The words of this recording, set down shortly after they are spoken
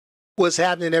What's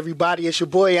happening, everybody? It's your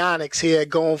boy Onyx here,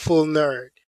 Going Full Nerd.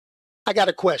 I got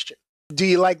a question. Do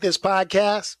you like this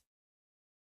podcast?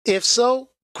 If so,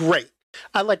 great.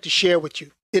 I'd like to share with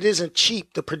you. It isn't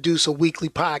cheap to produce a weekly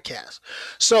podcast,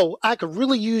 so I could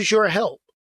really use your help.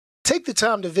 Take the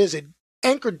time to visit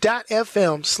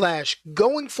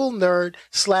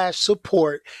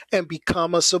anchor.fm/goingfullnerd/support and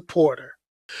become a supporter.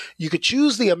 You could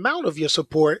choose the amount of your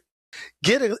support,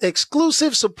 get an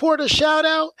exclusive supporter shout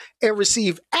out, and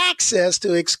receive access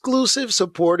to exclusive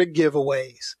supporter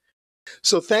giveaways.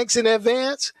 So thanks in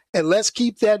advance, and let's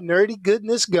keep that nerdy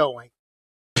goodness going.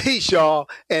 Peace, y'all,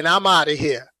 and I'm out of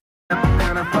here. I'm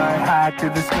gonna fly high to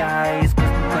the skies, 'cause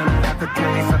we're gonna have a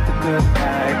taste of the good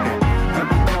life. Here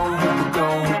we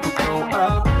go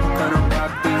up. We're gonna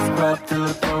rock this club till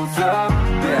it goes up.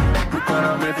 Yeah, we're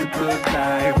gonna live a good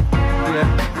life. Yeah,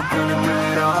 we're gonna do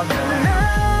it all night.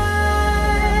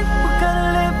 We're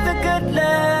gonna live the good life.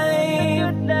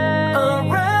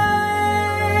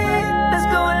 Alright, let's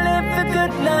go and live the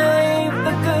good life,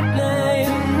 the good life.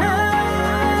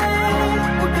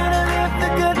 Tonight, we're gonna live the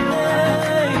good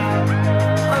life.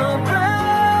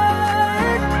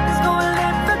 Alright, let's go and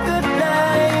live the good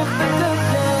life, the good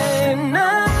life.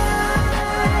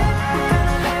 Tonight, we're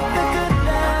gonna live the good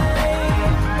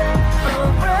life.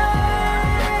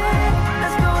 Alright,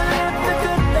 let's go and live the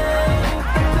good life,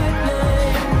 the good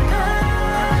life.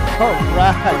 Tonight, All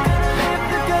right.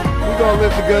 We're going to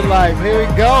live the good life. Here we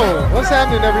go. What's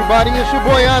happening, everybody? It's your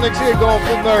boy Onyx here, Going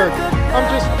Full Nerd.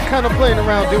 I'm just kind of playing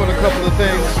around doing a couple of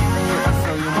things,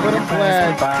 but I'm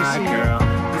glad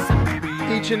to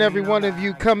see each and every one of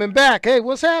you coming back. Hey,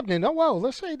 what's happening? Oh, whoa,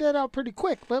 let's say that out pretty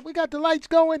quick, but we got the lights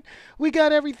going. We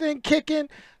got everything kicking.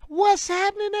 What's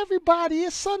happening, everybody?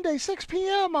 It's Sunday, 6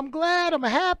 p.m. I'm glad. I'm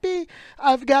happy.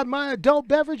 I've got my adult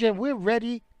beverage, and we're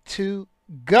ready to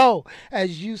go.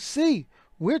 As you see,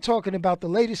 we're talking about the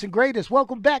latest and greatest.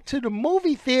 Welcome back to the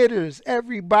movie theaters,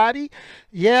 everybody.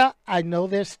 Yeah, I know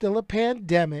there's still a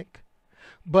pandemic,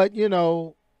 but you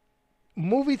know,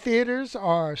 movie theaters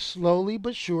are slowly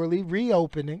but surely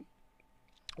reopening,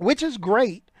 which is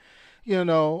great. You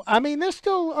know, I mean, there's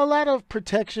still a lot of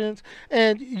protections,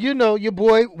 and you know, your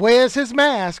boy wears his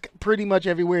mask pretty much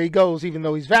everywhere he goes, even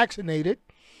though he's vaccinated.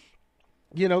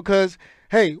 You know, because,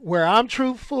 hey, where I'm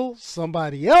truthful,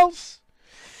 somebody else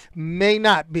may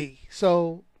not be.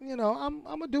 So, you know, I'm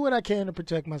going to do what I can to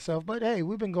protect myself. But, hey,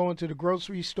 we've been going to the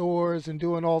grocery stores and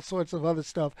doing all sorts of other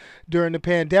stuff during the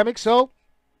pandemic. So,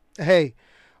 hey,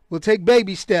 we'll take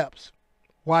baby steps.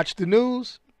 Watch the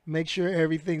news. Make sure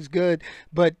everything's good.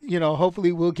 But, you know,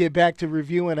 hopefully we'll get back to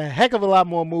reviewing a heck of a lot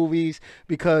more movies,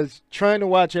 because trying to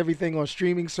watch everything on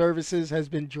streaming services has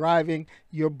been driving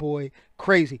your boy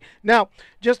crazy. Now,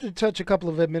 just to touch a couple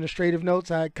of administrative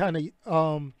notes, I kind of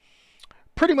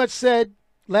pretty much said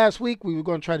last week we were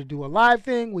going to try to do a live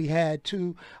thing. We had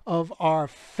two of our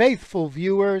faithful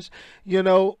viewers, you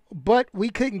know, but we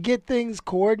couldn't get things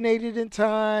coordinated in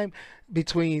time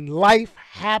between life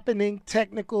happening,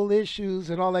 technical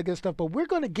issues, and all that good stuff. But we're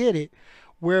going to get it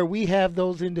where we have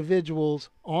those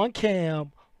individuals on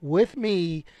cam with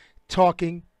me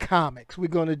talking comics. We're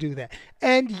going to do that.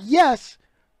 And yes,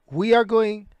 we are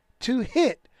going to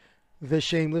hit the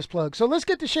shameless plug. So let's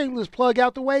get the shameless plug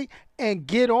out the way and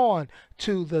get on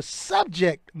to the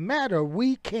subject matter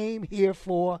we came here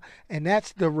for, and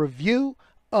that's the review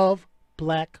of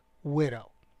Black Widow.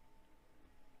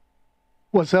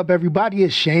 What's up, everybody?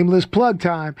 It's shameless plug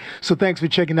time. So thanks for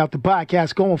checking out the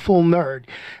podcast, Going Full Nerd.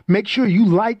 Make sure you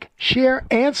like, share,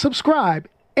 and subscribe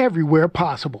everywhere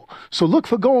possible. So look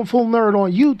for Going Full Nerd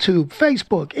on YouTube,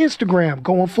 Facebook, Instagram,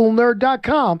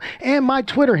 goingfullnerd.com, and my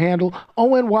Twitter handle,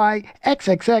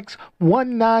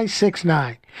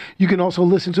 ONYXXX1969. You can also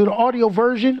listen to the audio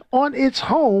version on its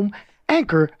home,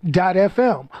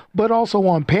 Anchor.fm, but also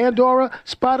on Pandora,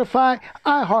 Spotify,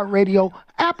 iHeartRadio,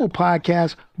 Apple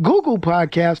Podcasts, Google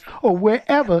Podcasts, or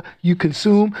wherever you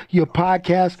consume your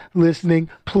podcast listening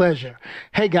pleasure.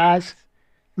 Hey guys,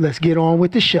 let's get on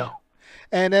with the show.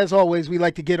 And as always, we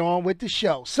like to get on with the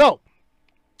show. So,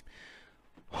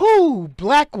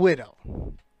 Black Widow.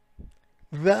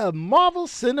 The Marvel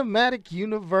Cinematic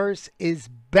Universe is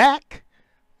back,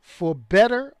 for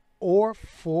better or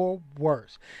for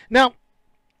worse. Now,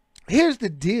 here's the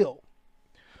deal.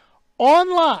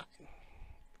 Online,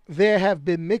 there have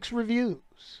been mixed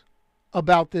reviews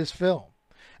about this film.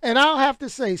 And I'll have to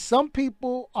say, some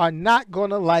people are not going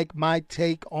to like my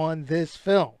take on this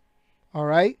film. All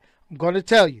right? I'm going to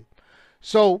tell you.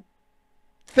 So,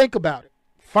 think about it.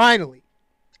 Finally,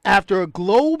 after a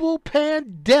global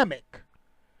pandemic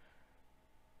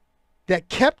that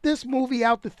kept this movie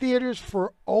out the theaters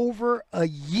for over a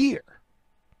year.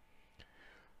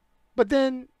 But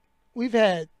then we've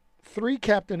had 3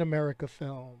 Captain America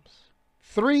films,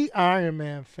 3 Iron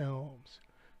Man films,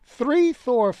 3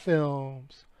 Thor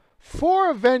films, 4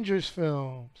 Avengers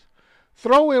films,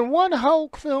 throw in 1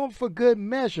 Hulk film for good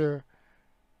measure,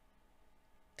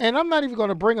 and I'm not even going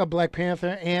to bring up Black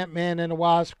Panther, Ant-Man and the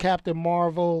Wasp, Captain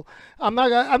Marvel. I'm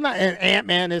not and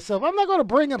Ant-Man itself. I'm not going to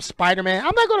bring up Spider-Man.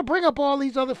 I'm not going to bring up all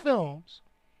these other films.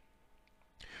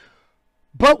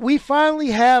 But we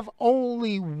finally have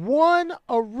only 1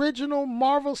 original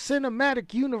Marvel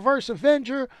Cinematic Universe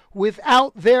Avenger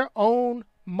without their own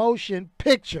motion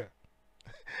picture.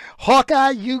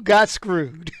 Hawkeye, you got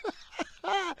screwed.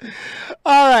 All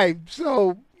right,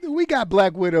 so we got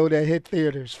Black Widow that hit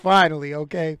theaters finally,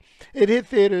 okay? It hit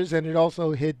theaters and it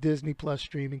also hit Disney Plus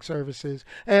streaming services.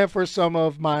 And for some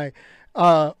of my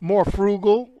more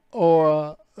frugal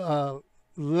or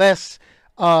less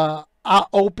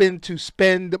open to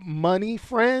spend money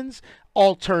friends,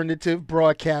 alternative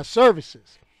broadcast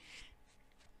services.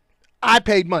 I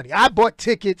paid money. I bought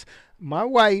tickets. My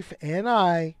wife and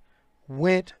I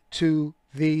went to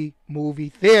the movie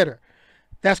theater.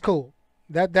 That's cool.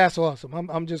 That's awesome.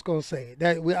 I'm just gonna say it.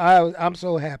 I'm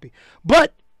so happy.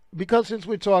 But because since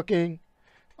we're talking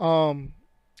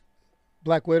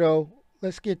Black Widow,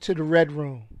 let's get to the Red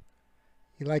Room.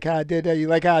 You like how I did that? You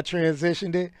like how I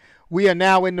transitioned it? We are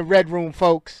now in the Red Room,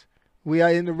 folks. We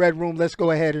are in the Red Room. Let's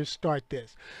go ahead and start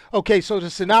this. Okay, so the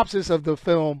synopsis of the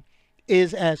film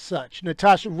is as such.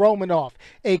 Natasha Romanoff,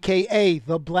 a.k.a.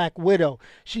 the Black Widow,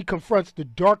 she confronts the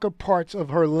darker parts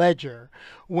of her ledger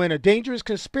when a dangerous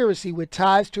conspiracy with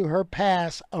ties to her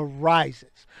past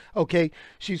arises. Okay,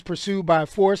 she's pursued by a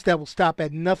force that will stop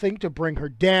at nothing to bring her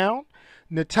down.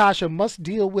 Natasha must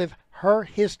deal with her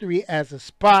history as a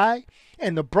spy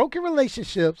and the broken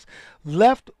relationships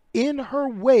left in her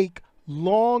wake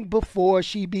long before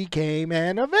she became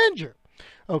an Avenger.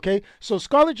 Okay, so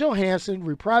Scarlett Johansson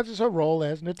reprises her role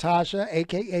as Natasha,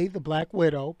 a.k.a. the Black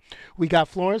Widow. We got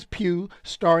Florence Pugh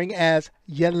starring as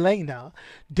Yelena.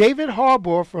 David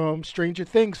Harbour from Stranger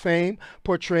Things fame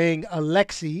portraying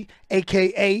Alexei,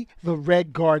 a.k.a. the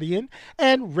Red Guardian.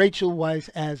 And Rachel Weisz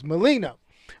as Melina.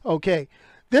 Okay,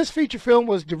 this feature film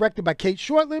was directed by Kate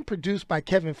Shortland, produced by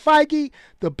Kevin Feige.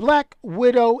 The Black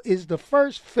Widow is the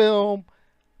first film,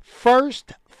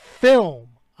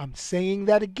 I'm saying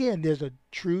that again, there's a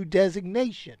true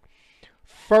designation.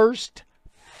 First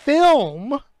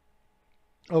film,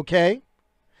 okay,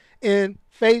 in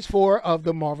Phase 4 of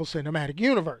the Marvel Cinematic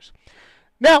Universe.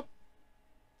 Now,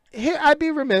 here I'd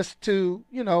be remiss to,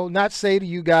 not say to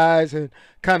you guys and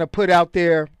kind of put out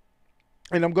there,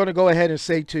 and I'm going to go ahead and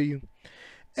say to you,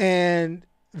 and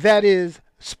that is,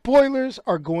 spoilers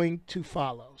are going to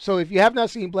follow. So if you have not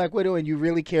seen Black Widow and you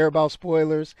really care about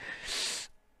spoilers,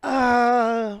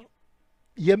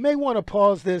 you may want to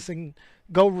pause this and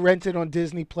go rent it on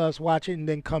Disney Plus, watch it, and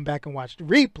then come back and watch the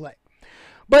replay.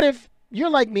 But if you're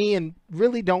like me and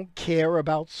really don't care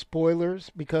about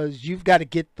spoilers because you've got to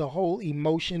get the whole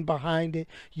emotion behind it,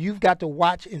 you've got to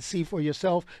watch and see for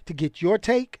yourself to get your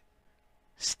take,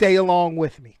 stay along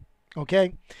with me.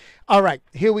 Okay? All right,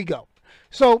 here we go.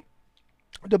 So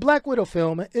the Black Widow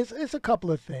film is a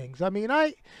couple of things. I mean,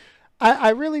 I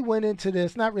really went into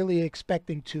this not really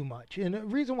expecting too much. And the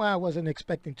reason why I wasn't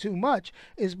expecting too much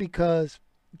is because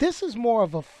this is more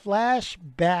of a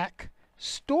flashback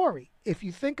story, if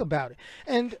you think about it.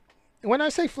 And when I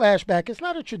say flashback, it's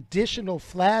not a traditional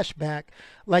flashback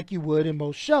like you would in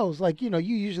most shows. Like, you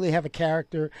usually have a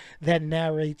character that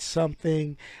narrates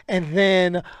something, and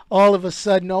then all of a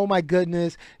sudden, oh my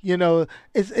goodness,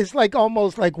 it's like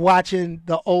almost like watching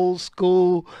the old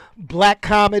school black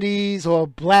comedies or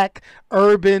black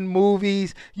urban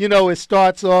movies. It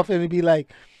starts off and it'd be like,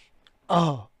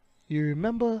 oh, you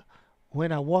remember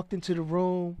when I walked into the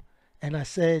room and I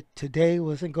said today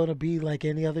wasn't going to be like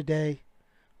any other day?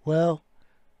 Well,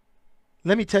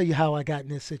 let me tell you how I got in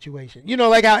this situation.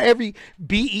 Like how every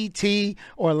BET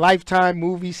or Lifetime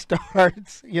movie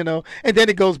starts, and then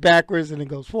it goes backwards and it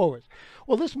goes forwards.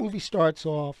 Well, this movie starts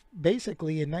off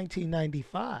basically in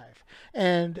 1995.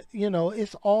 And,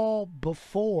 it's all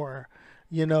before,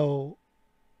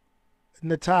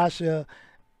 Natasha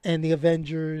and the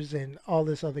Avengers and all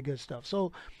this other good stuff.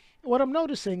 So what I'm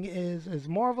noticing is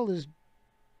Marvel is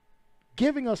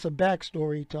giving us a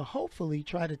backstory to hopefully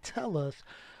try to tell us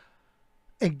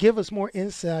and give us more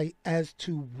insight as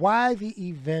to why the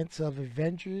events of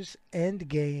Avengers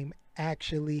Endgame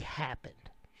actually happened.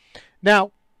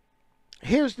 Now,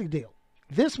 here's the deal.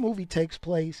 This movie takes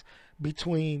place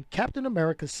between Captain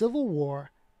America Civil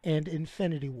War and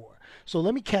Infinity War. So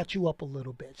let me catch you up a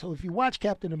little bit. So if you watch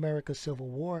Captain America Civil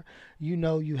War,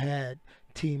 you had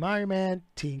Team Iron Man,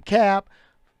 Team Cap,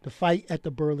 the fight at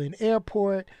the Berlin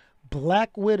airport.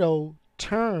 Black Widow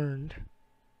turned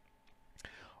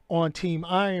on Team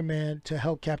Iron Man to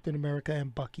help Captain America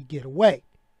and Bucky get away.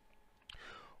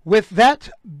 With that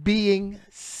being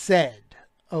said,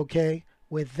 okay,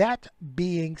 with that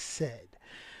being said,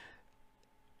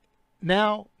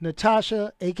 now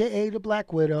Natasha, aka the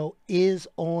Black Widow, is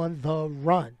on the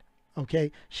run.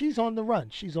 Okay, she's on the run.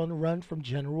 She's on the run from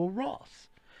General Ross.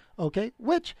 Okay,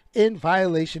 which in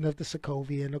violation of the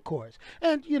Sokovian Accords.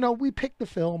 And, you know, we picked the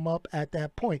film up at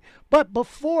that point. But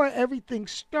before everything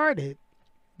started,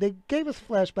 they gave us a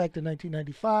flashback to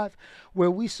 1995,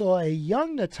 where we saw a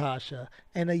young Natasha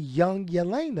and a young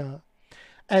Yelena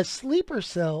as sleeper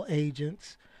cell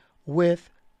agents with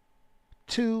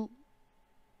two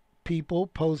people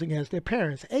posing as their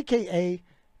parents, aka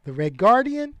the Red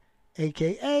Guardian,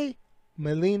 aka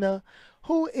Melina,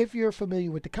 who, if you're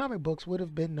familiar with the comic books, would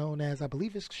have been known as, I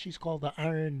believe she's called the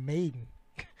Iron Maiden.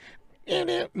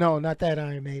 No, not that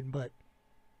Iron Maiden, but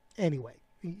anyway,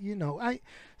 you know,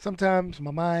 sometimes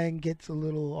my mind gets a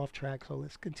little off track, so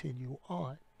let's continue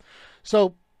on.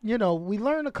 So, you know, we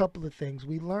learn a couple of things.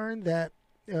 We learned that,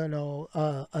 you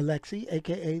know, Alexei,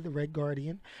 aka the Red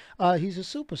Guardian, he's a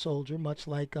super soldier, much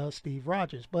like Steve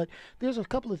Rogers. But there's a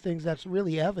couple of things that's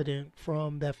really evident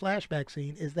from that flashback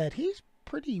scene is that he's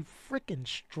pretty freaking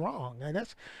strong, and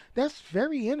that's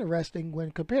very interesting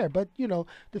when compared. But you know,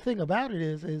 the thing about it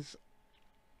is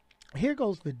here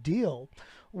goes the deal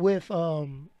with the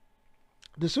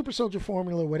super soldier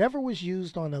formula. Whatever was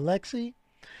used on Alexei,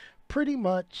 pretty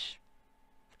much,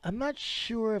 I'm not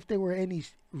sure if there were any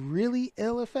really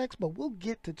ill effects, but we'll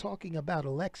get to talking about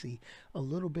Alexei a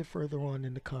little bit further on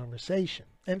in the conversation.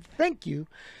 And thank you.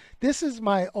 This is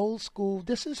my old school.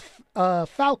 This is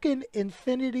Falcon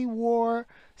Infinity War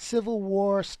Civil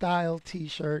War style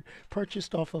t-shirt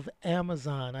purchased off of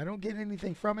Amazon. I don't get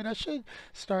anything from it. I should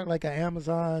start like an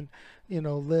Amazon, you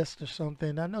know, list or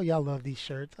something. I know y'all love these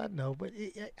shirts. I know, but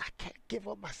I can't give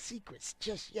up my secrets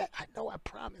just yet. I know I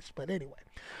promised, but anyway.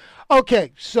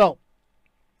 Okay, so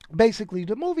basically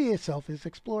the movie itself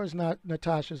explores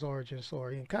Natasha's origin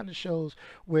story and kind of shows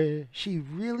where she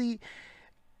really,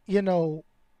 you know,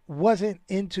 wasn't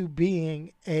into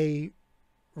being a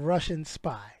Russian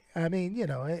spy. I mean, you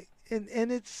know, and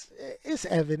it's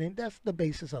evident that's the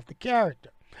basis of the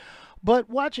character. But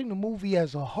watching the movie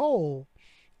as a whole,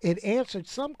 it answered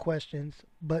some questions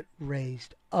but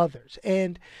raised others.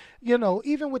 And, you know,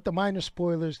 even with the minor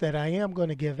spoilers that I am going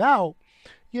to give out,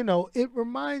 you know, it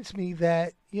reminds me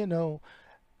that, you know,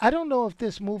 I don't know if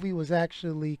this movie was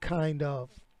actually kind of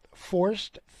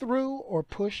forced through or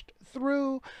pushed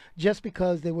through just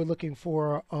because they were looking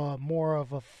for more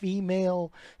of a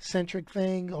female centric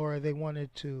thing, or they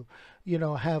wanted to, you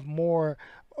know, have more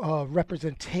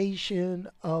representation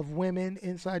of women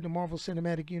inside the Marvel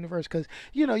Cinematic Universe. Because,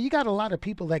 you know, you got a lot of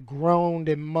people that groaned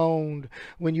and moaned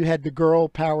when you had the girl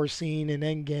power scene in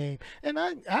Endgame. And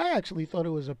I actually thought it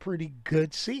was a pretty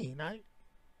good scene. I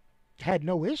had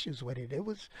no issues with it. It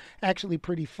was actually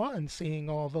pretty fun seeing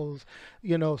all those,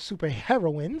 you know, super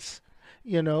heroines,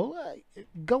 you know,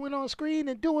 going on screen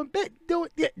and doing,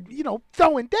 you know,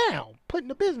 throwing down, putting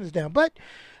the business down. But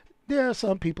there are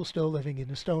some people still living in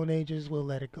the Stone Ages. We'll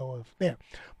let it go of there.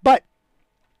 But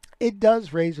it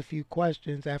does raise a few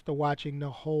questions after watching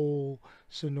the whole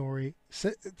story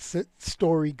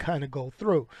kind of go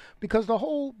through. Because the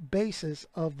whole basis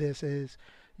of this is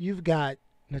you've got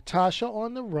Natasha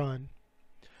on the run,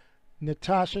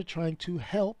 Natasha trying to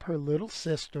help her little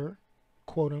sister,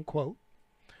 quote unquote,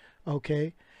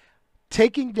 okay,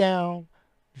 taking down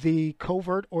the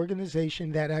covert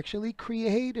organization that actually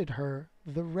created her,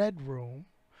 the Red Room,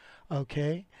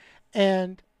 okay,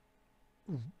 and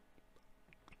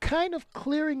kind of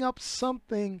clearing up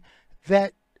something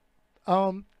that,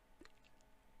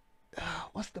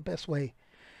 what's the best way,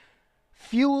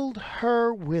 fueled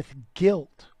her with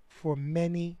guilt for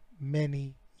many,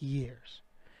 many years.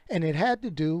 And it had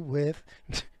to do with,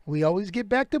 we always get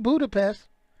back to Budapest,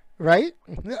 right?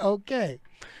 Okay.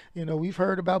 You know, we've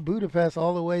heard about Budapest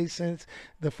all the way since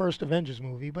the first Avengers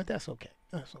movie, but that's okay.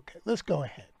 That's okay. Let's go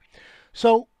ahead.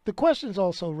 So the questions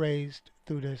also raised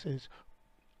through this is,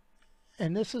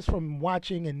 and this is from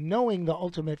watching and knowing the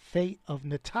ultimate fate of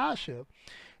Natasha,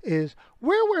 is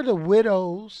where were the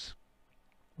widows,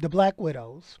 the Black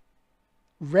Widows,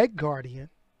 Red Guardian,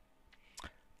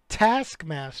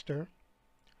 Taskmaster,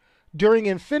 during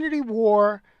Infinity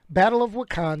War, Battle of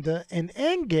Wakanda, and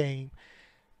Endgame,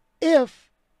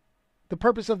 if the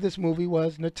purpose of this movie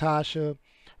was Natasha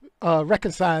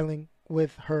reconciling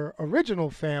with her original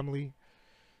family,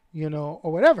 you know,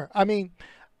 or whatever. I mean,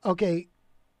 okay,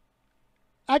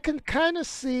 I can kind of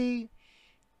see,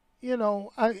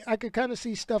 I could kind of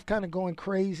see stuff kind of going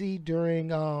crazy during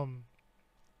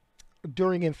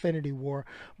Infinity War,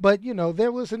 but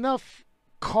there was enough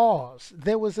cause,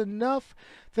 there was enough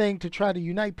thing to try to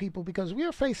unite people because we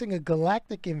are facing a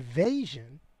galactic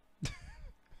invasion.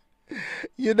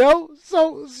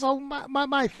 So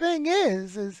my thing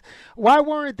is why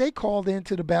weren't they called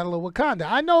into the Battle of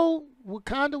Wakanda? I know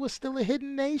Wakanda was still a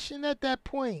hidden nation at that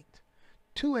point,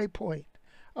 to a point,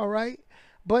 all right,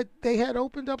 but they had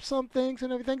opened up some things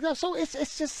and everything. So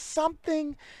it's just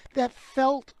something that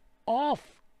felt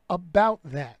off about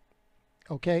that.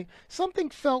 Okay, something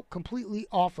felt completely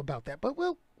off about that, but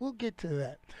we'll get to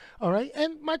that. All right,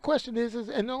 and my question is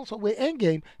and also with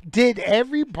Endgame, did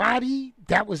everybody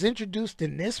that was introduced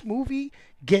in this movie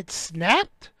get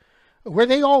snapped? Were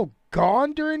they all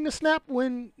gone during the snap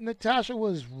when Natasha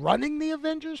was running the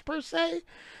Avengers per se?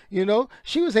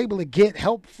 She was able to get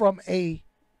help from a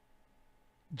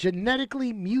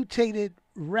genetically mutated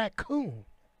raccoon.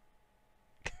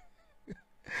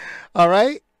 All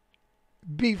right,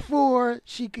 before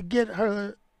she could get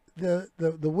her the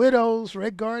widows,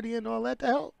 Red Guardian, all that to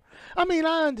help. I mean,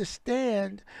 I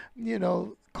understand,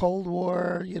 Cold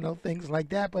War, things like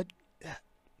that, but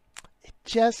it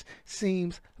just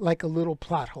seems like a little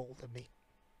plot hole to me.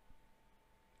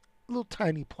 A little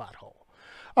tiny plot hole.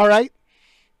 All right.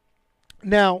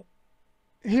 Now,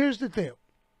 here's the thing.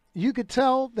 You could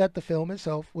tell that the film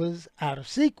itself was out of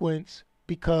sequence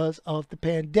because of the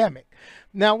pandemic.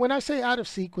 Now, when I say out of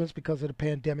sequence because of the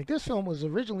pandemic, this film was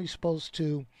originally supposed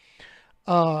to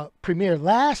premiere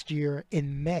last year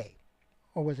in May,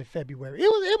 or was it February?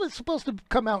 It was supposed to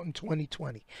come out in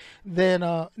 2020. Then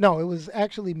no, it was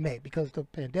actually May because the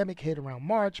pandemic hit around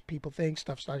March. People think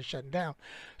stuff started shutting down.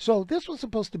 So this was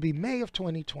supposed to be May of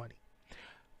 2020.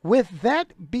 With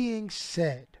that being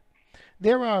said,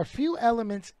 there are a few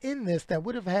elements in this that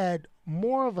would have had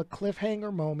more of a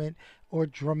cliffhanger moment or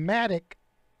dramatic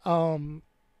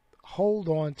hold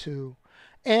on to,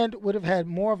 and would have had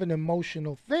more of an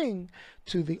emotional thing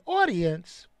to the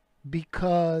audience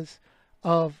because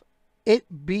of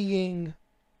it being,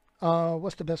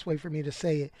 what's the best way for me to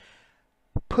say it,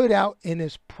 put out in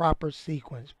its proper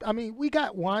sequence. I mean, we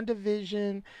got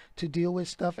WandaVision to deal with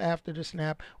stuff after the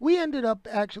snap. We ended up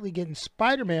actually getting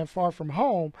Spider-Man Far From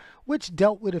Home, which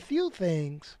dealt with a few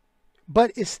things,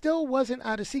 but it still wasn't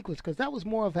out of sequence because that was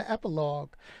more of an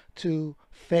epilogue to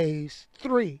Phase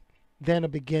 3 than a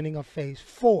beginning of Phase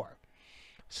 4.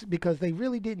 Because they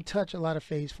really didn't touch a lot of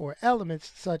Phase 4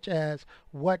 elements, such as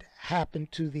what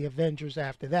happened to the Avengers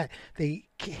after that. They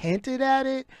hinted at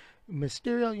it.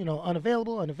 Mysterio,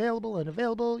 unavailable,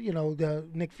 the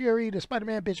Nick Fury, the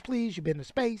Spider-Man, bitch, please, you've been to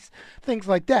space, things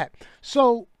like that.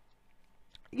 So,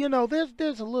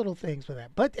 there's a little things for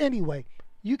that. But anyway,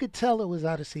 you could tell it was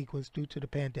out of sequence due to the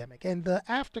pandemic. And the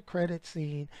after credit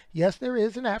scene, yes, there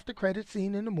is an after credit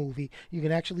scene in the movie. You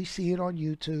can actually see it on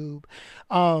YouTube.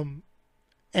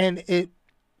 And it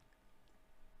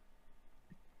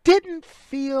didn't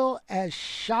feel as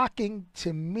shocking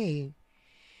to me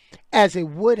as it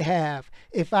would have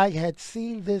if I had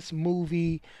seen this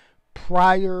movie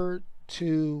prior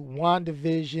to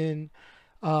WandaVision,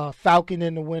 Falcon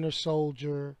and the Winter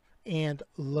Soldier, and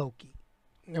Loki.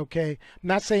 Okay, I'm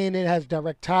not saying it has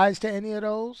direct ties to any of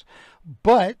those,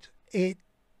 but it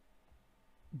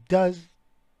does.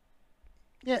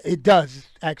 Yeah, it does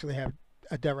actually have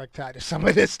a direct tie to some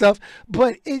of this stuff.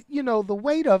 But it, the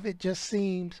weight of it just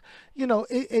seems,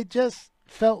 it just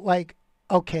felt like,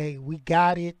 okay, we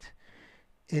got it.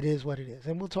 It is what it is.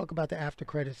 And we'll talk about the after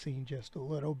credit scene just a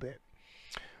little bit.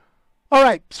 All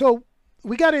right, so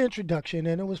we got an introduction,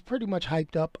 and it was pretty much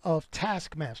hyped up, of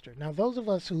Taskmaster. Now, those of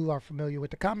us who are familiar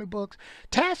with the comic books,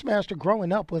 Taskmaster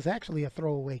growing up was actually a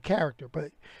throwaway character.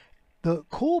 But the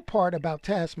cool part about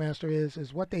Taskmaster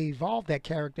is what they evolved that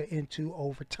character into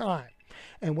over time.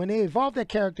 And when they evolved that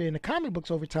character in the comic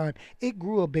books over time, it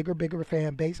grew a bigger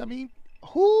fan base. I mean,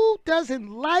 who doesn't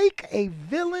like a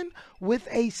villain with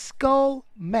a skull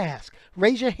mask?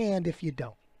 Raise your hand if you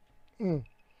don't.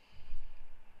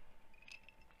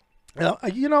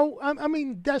 I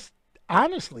mean, that's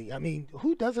honestly, I mean,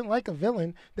 who doesn't like a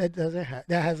villain that that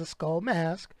has a skull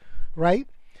mask, right?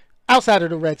 Outside of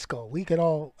the Red Skull, we could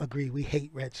all agree we hate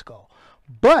Red Skull,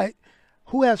 but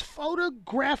who has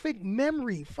photographic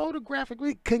memory,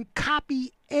 can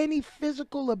copy any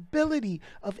physical ability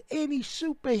of any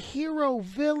superhero,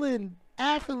 villain,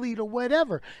 athlete, or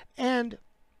whatever. And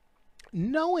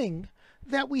knowing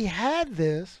that we had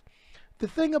this, the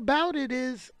thing about it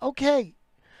is, okay,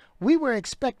 we were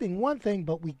expecting one thing,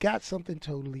 but we got something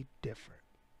totally different.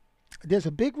 There's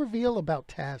a big reveal about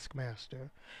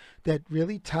Taskmaster that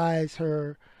really ties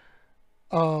her,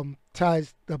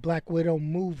 ties the Black Widow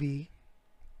movie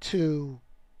to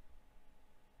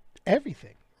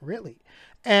everything, really.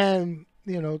 And,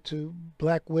 to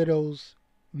Black Widow's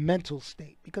mental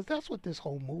state, because that's what this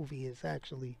whole movie is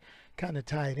actually kind of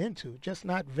tied into. Just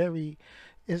not very,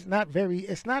 it's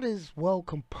not as well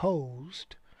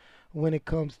composed when it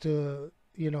comes to,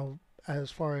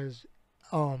 as far as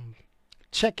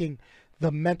checking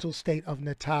the mental state of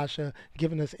Natasha,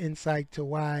 giving us insight to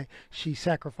why she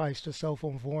sacrificed herself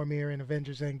on Vormir in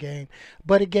Avengers Endgame.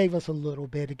 But it gave us a little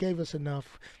bit. It gave us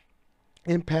enough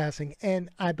in passing, and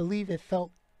I believe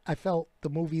I felt the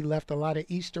movie left a lot of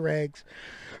Easter eggs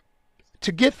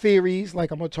to get theories,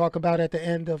 like I'm going to talk about at the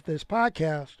end of this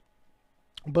podcast,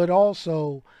 but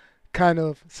also kind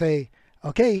of say,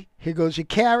 okay, here goes your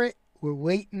carrot. We're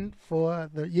waiting for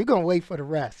you're going to wait for the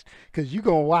rest, because you're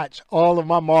going to watch all of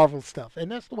my Marvel stuff.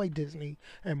 And that's the way Disney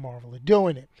and Marvel are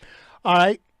doing it. All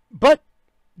right. But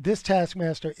this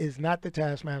Taskmaster is not the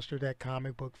Taskmaster that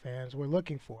comic book fans were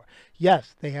looking for.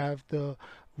 Yes, they have the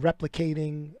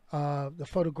replicating the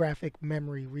photographic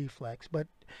memory reflex. But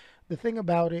the thing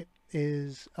about it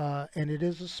is, and it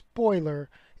is a spoiler,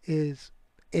 is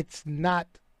it's not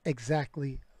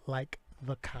exactly like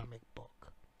the comic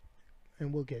book.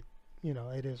 And we'll get,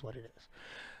 it is what it is.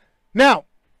 Now,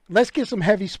 let's get some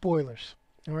heavy spoilers.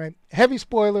 All right. Heavy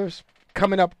spoilers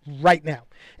coming up right now.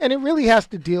 And it really has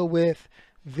to deal with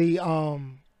the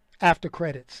after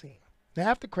credit scene. The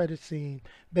after credit scene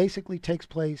basically takes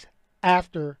place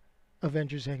after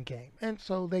Avengers Endgame. And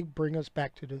so they bring us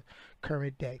back to the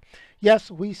current day. Yes,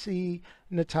 we see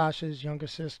Natasha's younger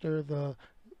sister, the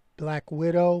Black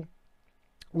Widow,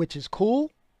 which is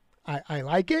cool. I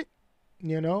like it,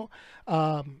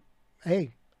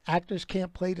 Hey, actors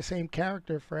can't play the same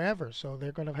character forever, so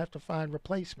they're going to have to find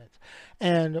replacements.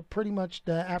 And pretty much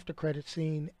the after credit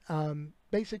scene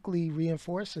basically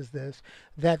reinforces this,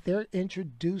 that they're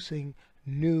introducing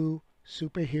new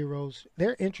superheroes.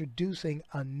 They're introducing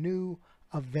a new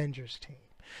Avengers team.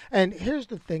 And here's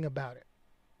the thing about it.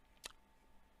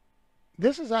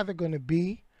 This is either going to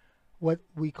be what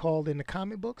we called in the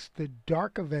comic books the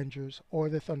Dark Avengers or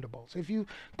the Thunderbolts. If you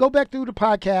go back through the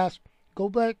podcast, go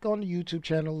back on the YouTube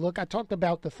channel, look, I talked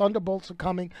about the Thunderbolts are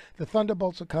coming,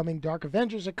 Dark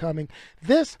Avengers are coming.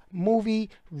 This movie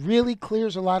really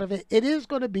clears a lot of it. It is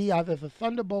going to be either the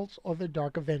Thunderbolts or the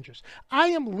Dark Avengers. I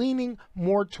am leaning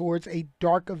more towards a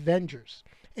Dark Avengers,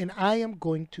 and I am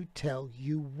going to tell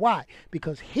you why.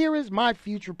 Because here is my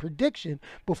future prediction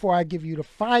before I give you the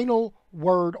final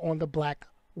word on the Black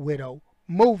Widow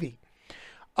movie.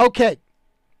 Okay.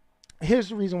 Here's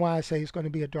the reason why I say it's going to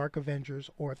be a Dark Avengers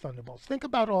or a Thunderbolts. Think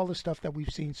about all the stuff that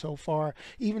we've seen so far,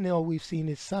 even though we've seen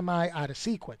it semi out of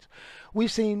sequence.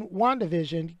 We've seen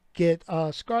WandaVision get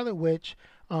Scarlet Witch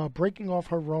breaking off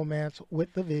her romance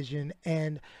with the Vision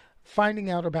and finding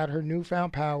out about her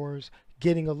newfound powers,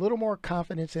 getting a little more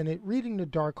confidence in it, reading the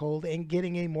Darkhold, and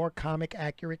getting a more comic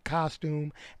accurate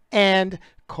costume, and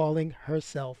calling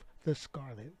herself the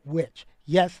Scarlet Witch.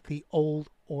 Yes, the old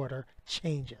order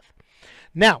changeth.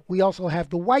 Now, we also have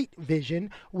the White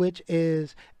Vision, which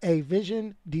is a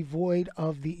Vision devoid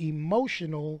of the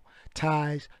emotional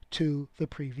ties to the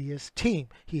previous team.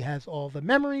 He has all the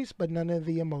memories, but none of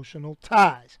the emotional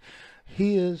ties.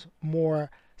 He is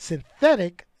more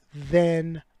synthetic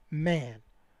than man.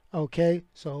 Okay,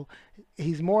 so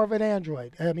he's more of an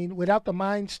android. I mean, without the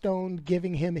Mind Stone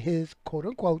giving him his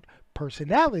quote-unquote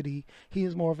personality, he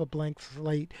is more of a blank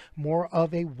slate, more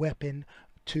of a weapon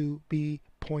to be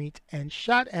point and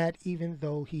shot at, even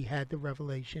though he had the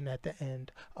revelation at the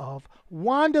end of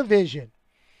WandaVision.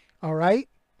 All right?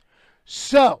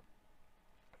 So,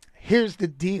 here's the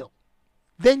deal.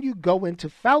 Then you go into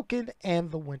Falcon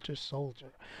and the Winter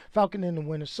Soldier. Falcon and the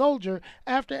Winter Soldier,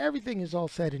 after everything is all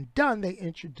said and done, they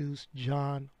introduce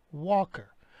John Walker,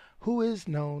 who is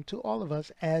known to all of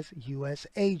us as U.S.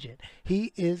 Agent.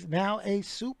 He is now a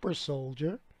super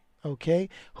soldier, okay,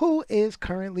 who is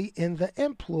currently in the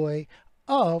employ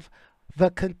of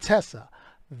the Contessa,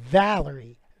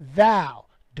 Valerie, Val.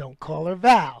 Don't call her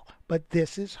Val, but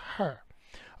this is her.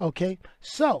 Okay,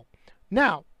 so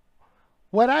now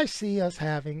what I see us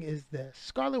having is this.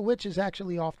 Scarlet Witch is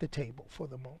actually off the table for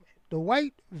the moment. The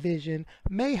White Vision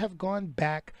may have gone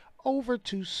back over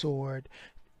to Sword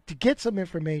to get some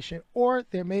information, or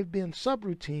there may have been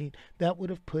subroutine that would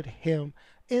have put him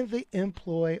in the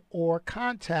employ or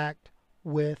contact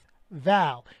with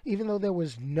Val. Even though there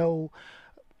was no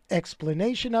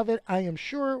explanation of it, I am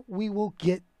sure we will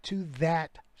get to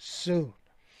that soon.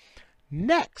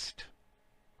 Next,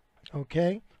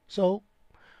 okay, so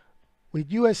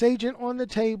with U.S. Agent on the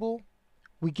table,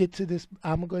 we get to this,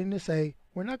 I'm going to say,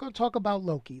 we're not going to talk about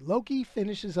Loki. Loki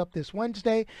finishes up this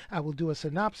Wednesday. I will do a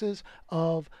synopsis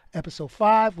of episode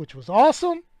 5, which was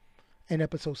awesome, and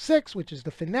episode 6, which is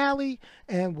the finale,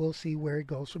 and we'll see where it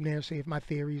goes from there, see if my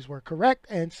theories were correct,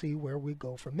 and see where we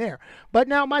go from there. But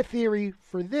now my theory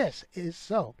for this is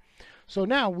so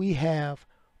now we have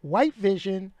White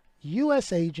Vision,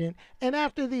 U.S. Agent, and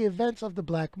after the events of the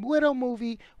Black Widow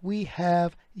movie, we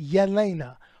have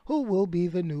Yelena, who will be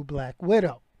the new Black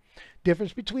Widow.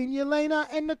 Difference between Yelena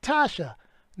and Natasha.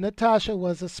 Natasha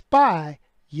was a spy.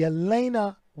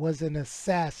 Yelena was an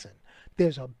assassin.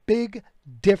 There's a big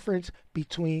difference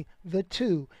between the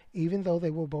two, even though they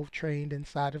were both trained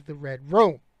inside of the Red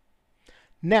Room.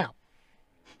 Now,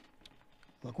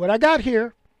 look what I got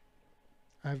here.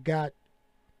 I've got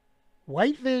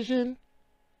White Vision,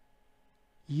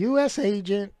 U.S.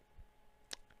 Agent,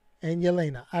 and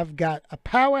Yelena. I've got a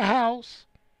powerhouse,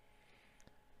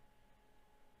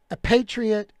 a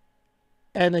patriot,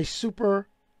 and a super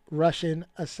Russian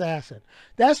assassin.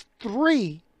 That's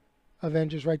 3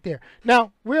 Avengers right there.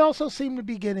 Now, we also seem to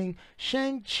be getting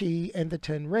Shang-Chi and the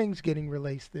Ten Rings getting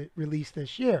released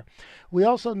this year. We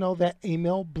also know that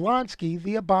Emil Blonsky,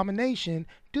 the Abomination,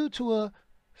 due to a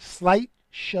slight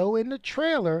show in the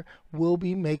trailer, will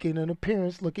be making an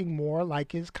appearance looking more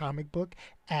like his comic book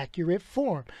accurate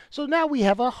form. So now we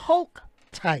have a Hulk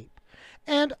type.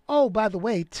 And, oh, by the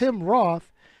way, Tim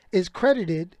Roth is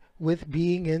credited with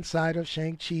being inside of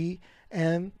Shang-Chi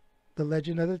and the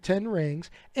Legend of the Ten Rings,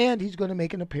 and he's going to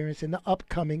make an appearance in the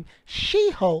upcoming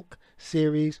She-Hulk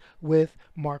series with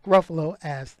Mark Ruffalo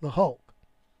as the Hulk.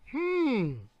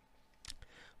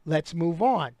 Let's move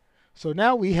on. So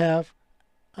now we have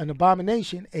an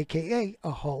Abomination, aka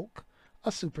a Hulk,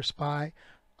 a super spy,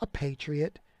 a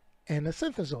patriot, and a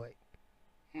synthezoid.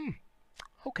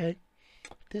 Okay.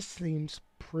 This seems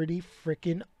pretty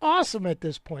freaking awesome at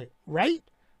this point, right?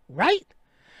 Right?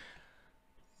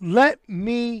 Let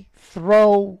me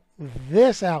throw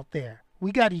this out there.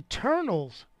 We got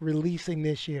Eternals releasing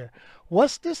this year.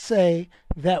 What's to say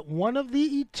that one of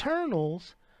the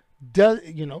Eternals does,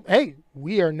 hey,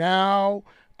 we are now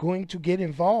going to get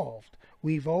involved.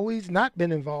 We've always not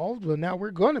been involved, but now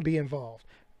we're going to be involved.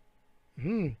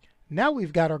 Now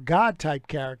we've got our God-type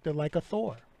character like a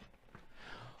Thor.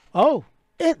 Oh,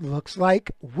 it looks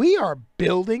like we are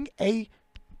building a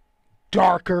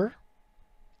darker,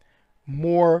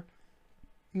 more,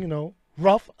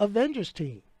 rough Avengers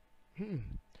team.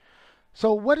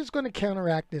 So what is going to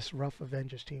counteract this rough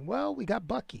Avengers team? Well, we got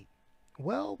Bucky.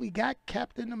 Well, we got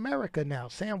Captain America now.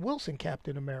 Sam Wilson,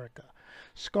 Captain America.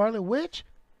 Scarlet Witch,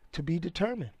 to be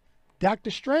determined.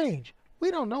 Doctor Strange. We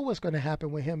don't know what's going to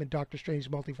happen with him in Doctor Strange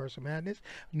Multiverse of Madness,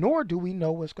 nor do we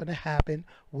know what's going to happen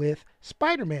with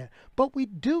Spider-Man. But we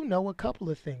do know a couple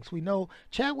of things. We know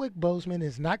Chadwick Boseman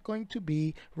is not going to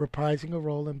be reprising a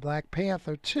role in Black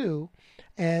Panther 2,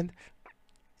 and,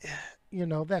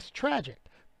 that's tragic.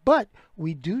 But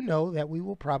we do know that we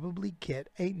will probably get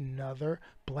another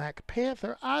Black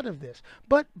Panther out of this.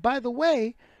 But, by the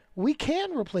way, we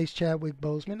can replace Chadwick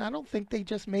Boseman. I don't think they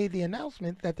just made the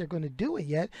announcement that they're going to do it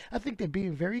yet. I think they're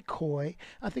being very coy.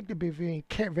 I think they're being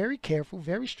very careful,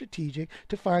 very strategic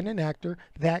to find an actor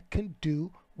that can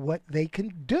do what they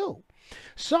can do.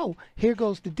 So here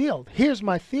goes the deal. Here's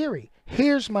my theory.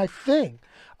 Here's my thing.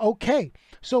 Okay,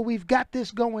 so we've got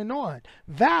this going on.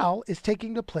 Val is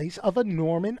taking the place of a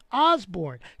Norman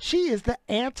Osborn. She is the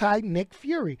anti-Nick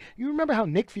Fury. You remember how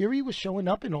Nick Fury was showing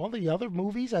up in all the other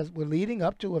movies as we're leading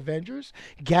up to Avengers,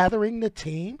 gathering the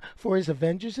team for his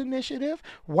Avengers initiative?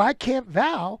 Why can't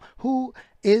Val, who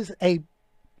is a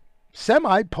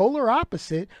semi-polar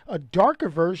opposite, a darker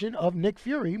version of Nick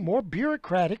Fury, more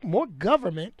bureaucratic, more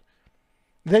government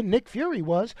than Nick Fury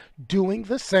was, doing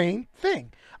the same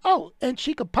thing? Oh, and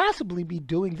she could possibly be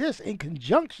doing this in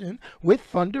conjunction with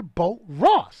Thunderbolt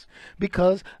Ross,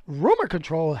 because rumor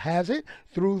control has it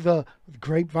through the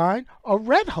grapevine, a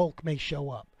Red Hulk may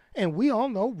show up. And we all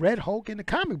know Red Hulk in the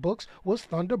comic books was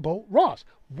Thunderbolt Ross.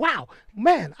 Wow,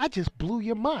 man, I just blew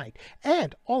your mind.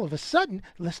 And all of a sudden,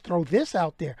 let's throw this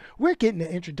out there. We're getting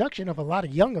the introduction of a lot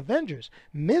of young Avengers.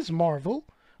 Ms. Marvel,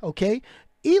 okay?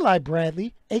 Eli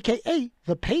Bradley, a.k.a.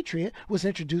 the Patriot, was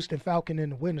introduced in Falcon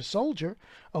and the Winter Soldier.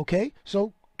 Okay,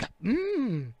 so,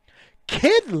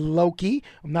 Kid Loki,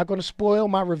 I'm not going to spoil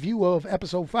my review of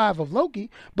episode 5 of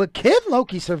Loki, but Kid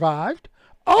Loki survived.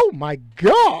 Oh my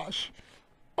gosh.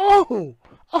 Oh,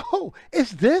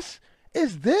 is this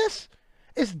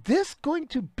going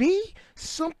to be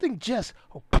something just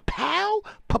pow,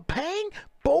 pa-pang,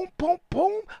 boom, boom,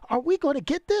 boom? Are we going to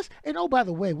get this? And oh, by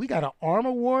the way, we got an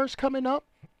Armor Wars coming up.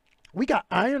 We got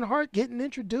Ironheart getting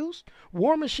introduced.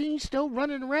 War Machine still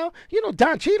running around. You know,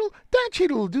 Don Cheadle. Don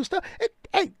Cheadle will do stuff.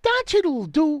 Hey, Don Cheadle will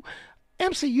do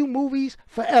MCU movies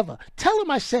forever. Tell him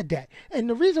I said that. And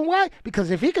the reason why, because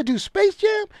if he could do Space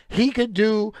Jam, he could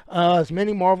do as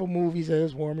many Marvel movies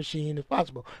as War Machine as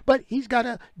possible. But he's got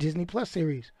a Disney Plus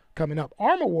series coming up,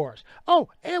 Armor Wars. Oh,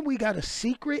 and we got a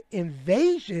Secret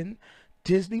Invasion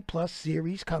Disney Plus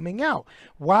series coming out.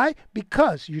 Why?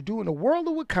 Because you're doing a World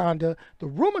of Wakanda. The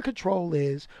rumor control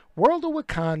is World of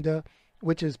Wakanda,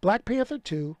 which is Black Panther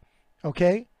 2,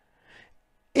 okay,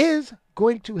 is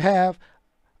going to have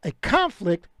a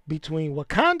conflict between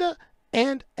Wakanda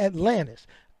and Atlantis.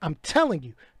 I'm telling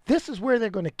you, this is where they're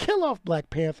going to kill off Black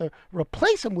Panther,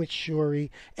 replace him with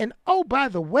Shuri, and oh, by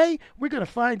the way, we're going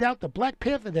to find out the Black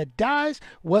Panther that dies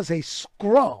was a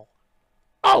Skrull.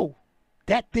 Oh,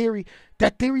 that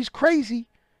theory's crazy.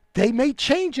 They may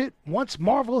change it once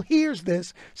Marvel hears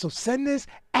this. So send this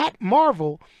at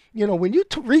Marvel. You know, when you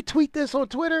retweet this on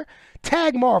Twitter,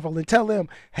 tag Marvel and tell them,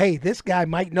 hey, this guy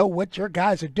might know what your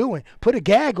guys are doing. Put a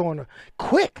gag on her.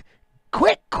 Quick,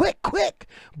 quick, quick, quick.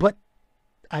 But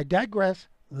I digress.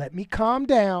 Let me calm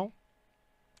down.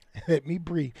 Let me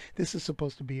breathe. This is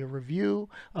supposed to be a review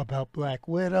about Black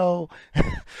Widow.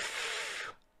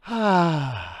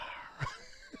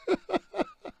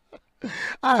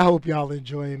 I hope y'all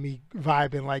enjoying me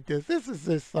vibing like this. This is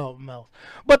just something else.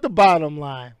 But the bottom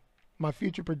line, my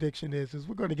future prediction is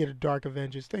we're going to get a Dark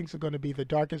Avengers. Things are going to be the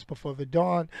darkest before the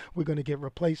dawn. We're going to get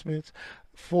replacements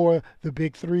for the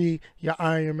big three, your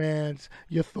Iron Mans,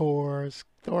 your Thors.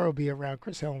 Thor will be around.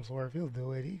 Chris Hemsworth, he'll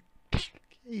do it.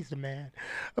 He's the man.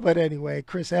 But anyway,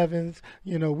 Chris Evans,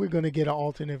 you know, we're going to get an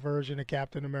alternate version of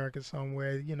Captain America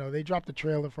somewhere. You know, they dropped the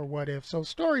trailer for What If. So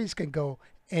stories can go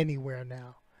anywhere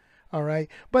now. All right.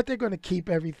 But they're going to keep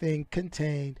everything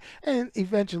contained. And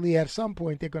eventually, at some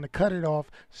point, they're going to cut it off,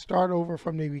 start over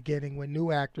from the beginning with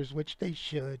new actors, which they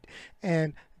should,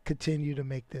 and continue to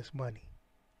make this money.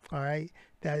 All right.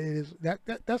 That's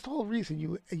the whole reason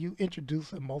you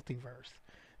introduce a multiverse.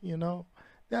 You know,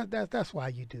 that's why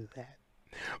you do that.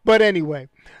 But anyway,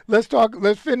 let's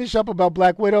finish up about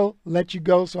Black Widow. Let you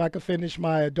go so I can finish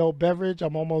my adult beverage.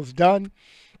 I'm almost done.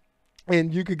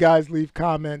 And you could guys leave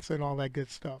comments and all that good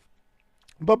stuff.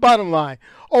 But bottom line,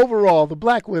 overall, the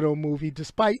Black Widow movie,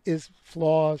 despite its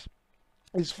flaws,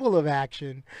 is full of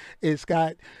action. It's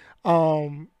got,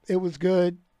 it was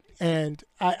good. And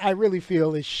I really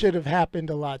feel it should have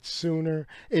happened a lot sooner.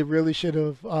 It really should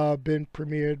have been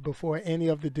premiered before any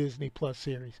of the Disney Plus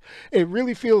series. It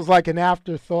really feels like an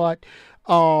afterthought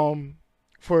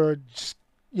for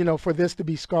this to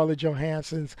be Scarlett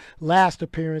Johansson's last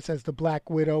appearance as the Black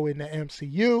Widow in the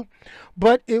MCU.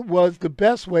 But it was the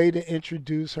best way to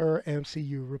introduce her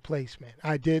MCU replacement.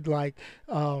 I did like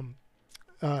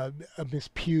Miss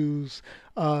Pugh's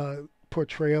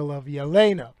portrayal of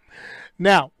Yelena.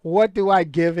 Now, what do I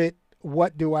give it?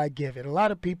 What do I give it? A lot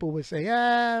of people would say,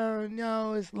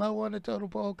 no, it's low on the totem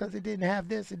pole because it didn't have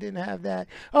this, it didn't have that.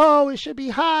 Oh, it should be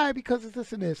high because it's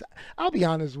this and this. I'll be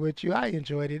honest with you. I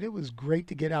enjoyed it. It was great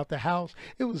to get out the house.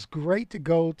 It was great to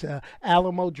go to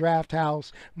Alamo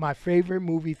Drafthouse, my favorite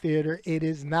movie theater. It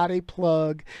is not a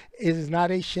plug. It is not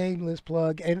a shameless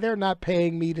plug, and they're not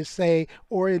paying me to say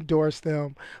or endorse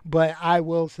them. But I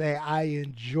will say I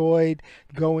enjoyed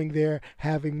going there,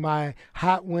 having my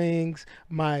hot wings,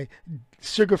 my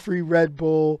sugar-free Red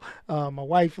Bull. My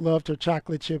wife loved her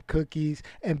chocolate chip cookies,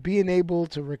 and being able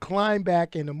to recline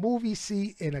back in a movie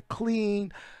seat in a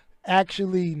clean,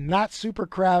 actually not super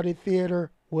crowded theater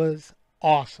was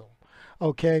awesome.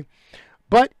 Okay.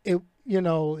 But here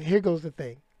goes the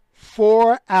thing.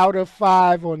 4 out of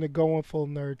 5 on the Going Full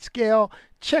Nerd scale.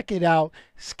 Check it out.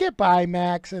 Skip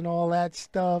IMAX and all that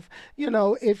stuff.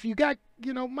 If you got,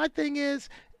 my thing is,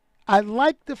 I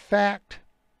like the fact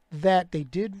that they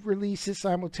did release it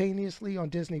simultaneously on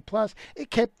Disney Plus.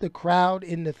 It kept the crowd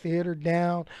in the theater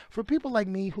down. For people like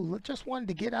me who just wanted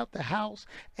to get out the house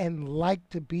and like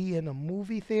to be in a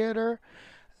movie theater,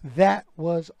 that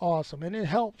was awesome. And it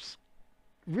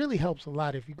really helps a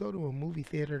lot if you go to a movie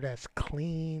theater that's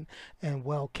clean and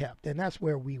well kept. And that's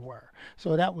where we were.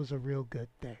 So that was a real good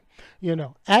thing.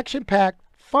 Action-packed,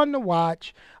 fun to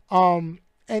watch.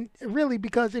 And really,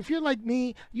 because if you're like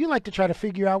me, you like to try to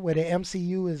figure out where the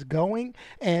MCU is going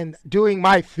and doing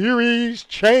my theories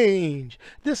change.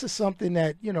 This is something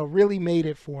that, really made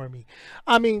it for me.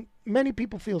 I mean, many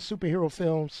people feel superhero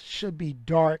films should be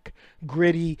dark,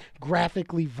 gritty,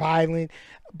 graphically violent.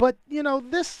 But, you know,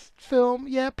 this film,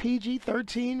 yeah,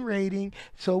 PG-13 rating,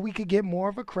 so we could get more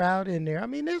of a crowd in there. I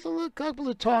mean, there's a little couple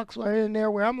of talks in there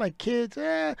where I'm like, kids,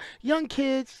 young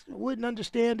kids wouldn't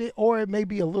understand it, or it may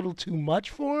be a little too much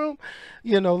for them.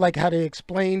 You know, like how they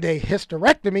explained a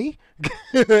hysterectomy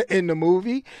in the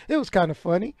movie. It was kind of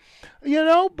funny, you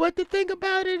know, but the thing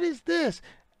about it is this.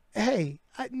 Hey,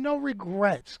 no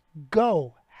regrets.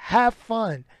 Go. Have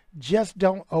fun. Just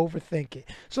don't overthink it.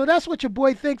 So that's what your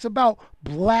boy thinks about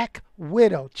Black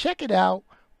Widow. Check it out,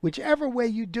 whichever way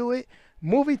you do it.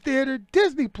 Movie theater,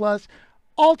 Disney Plus,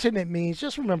 alternate means.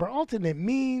 Just remember, alternate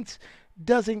means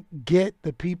doesn't get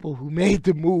the people who made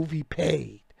the movie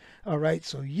paid. All right,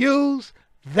 so use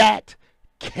that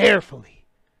carefully.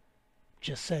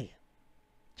 Just saying.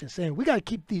 Just saying. We got to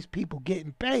keep these people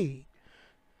getting paid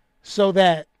so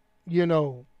that, you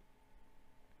know,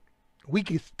 we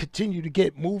can continue to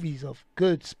get movies of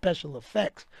good special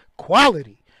effects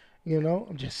quality. You know,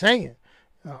 I'm just saying,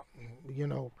 you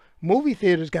know, movie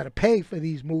theaters got to pay for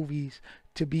these movies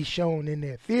to be shown in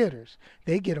their theaters.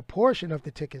 They get a portion of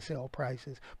the ticket sale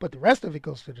prices, but the rest of it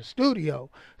goes to the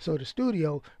studio. So the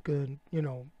studio can, you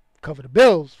know, cover the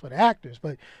bills for the actors.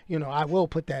 But, you know, I will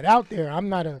put that out there. I'm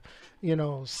not a, you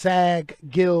know, SAG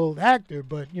Guild actor,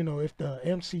 but, you know, if the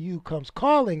MCU comes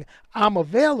calling, I'm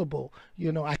available.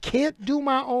 You know, I can't do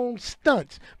my own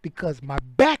stunts because my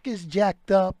back is jacked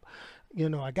up. You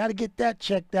know, I got to get that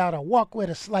checked out. I walk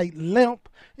with a slight limp.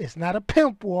 It's not a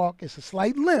pimp walk. It's a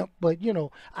slight limp. But, you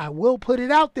know, I will put it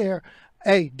out there.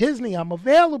 Hey, Disney, I'm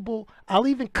available. I'll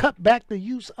even cut back the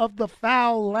use of the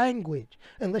foul language.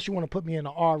 Unless you want to put me in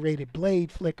an R-rated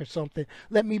Blade flick or something.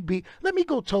 Let me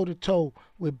go toe-to-toe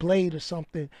with Blade or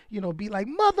something. You know, be like,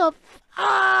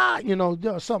 you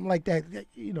know, something like that.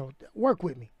 You know, work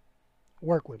with me.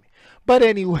 Work with me. But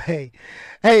anyway,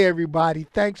 hey everybody,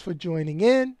 thanks for joining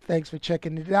in. Thanks for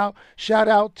checking it out. Shout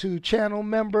out to channel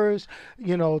members,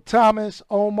 you know, Thomas,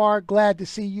 Omar, glad to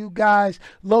see you guys.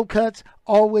 Low Cuts,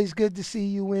 always good to see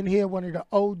you in here. One of the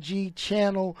OG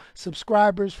channel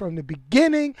subscribers from the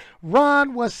beginning.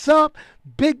 Ron, what's up?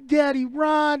 Big Daddy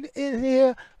Ron in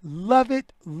here. Love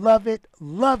it, love it,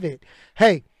 love it.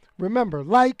 Hey, remember,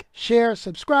 like, share,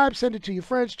 subscribe, send it to your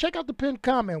friends. Check out the pinned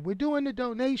comment. We're doing the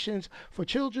donations for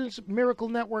Children's Miracle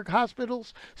Network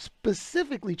hospitals,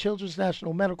 specifically Children's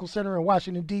National Medical Center in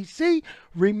Washington, D.C.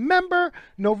 Remember,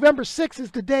 November 6th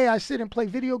is the day I sit and play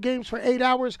video games for 8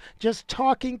 hours just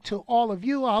talking to all of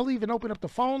you. I'll even open up the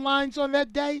phone lines on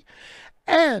that day.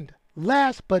 And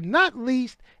last but not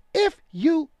least, if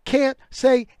you can't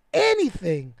say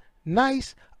anything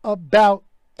nice about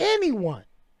anyone,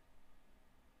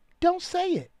 don't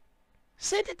say it.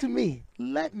 Send it to me.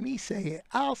 Let me say it.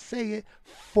 I'll say it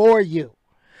for you.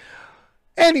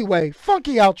 Anyway,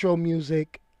 funky outro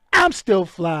music. I'm still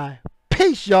fly.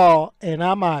 Peace, y'all, and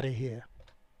I'm out of here.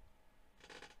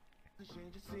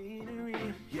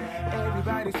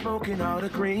 Everybody smoking all the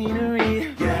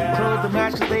greenery. Close the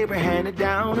match 'cause they were handed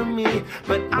down to me.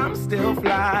 But I'm still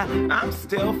fly. I'm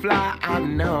still fly. I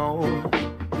know.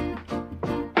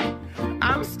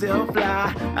 I'm still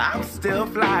fly, I'm still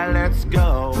fly, let's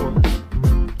go.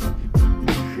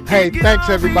 Hey, thanks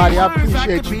everybody, I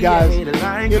appreciate you guys.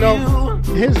 You know,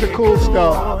 here's the cool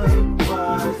stuff.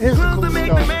 Here's the cool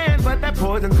stuff.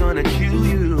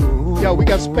 Yo, we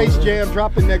got Space Jam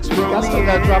dropping next week. I still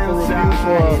gotta drop a review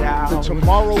for the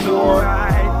Tomorrow War.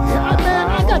 Yeah, man,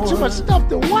 I got too much stuff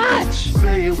to watch.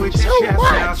 Too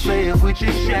much.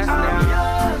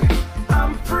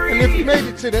 And if you made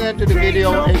it to the end of the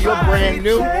video and you're brand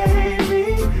new,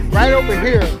 right over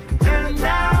here,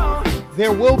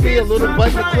 there will be a little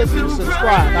button to click to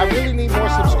subscribe. I really need more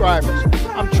subscribers.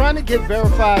 I'm trying to get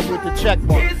verified with the check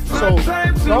mark. So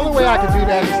the only way I can do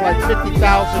that is like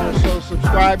 50,000 or so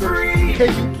subscribers.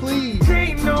 Can you please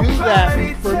do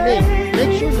that for me?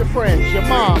 Make sure your friends, your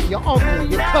mom, your uncle,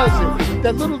 your cousin,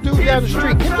 that little dude down the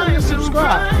street, get them to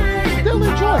subscribe. They'll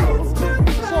enjoy it.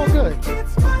 It's all good.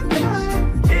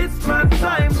 It's my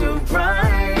time to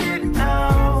ride it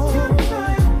out.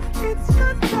 It's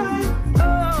your time.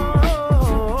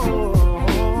 Oh.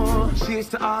 Cheers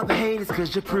to all the haters,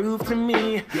 'cause you proved to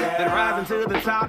me that rising to the top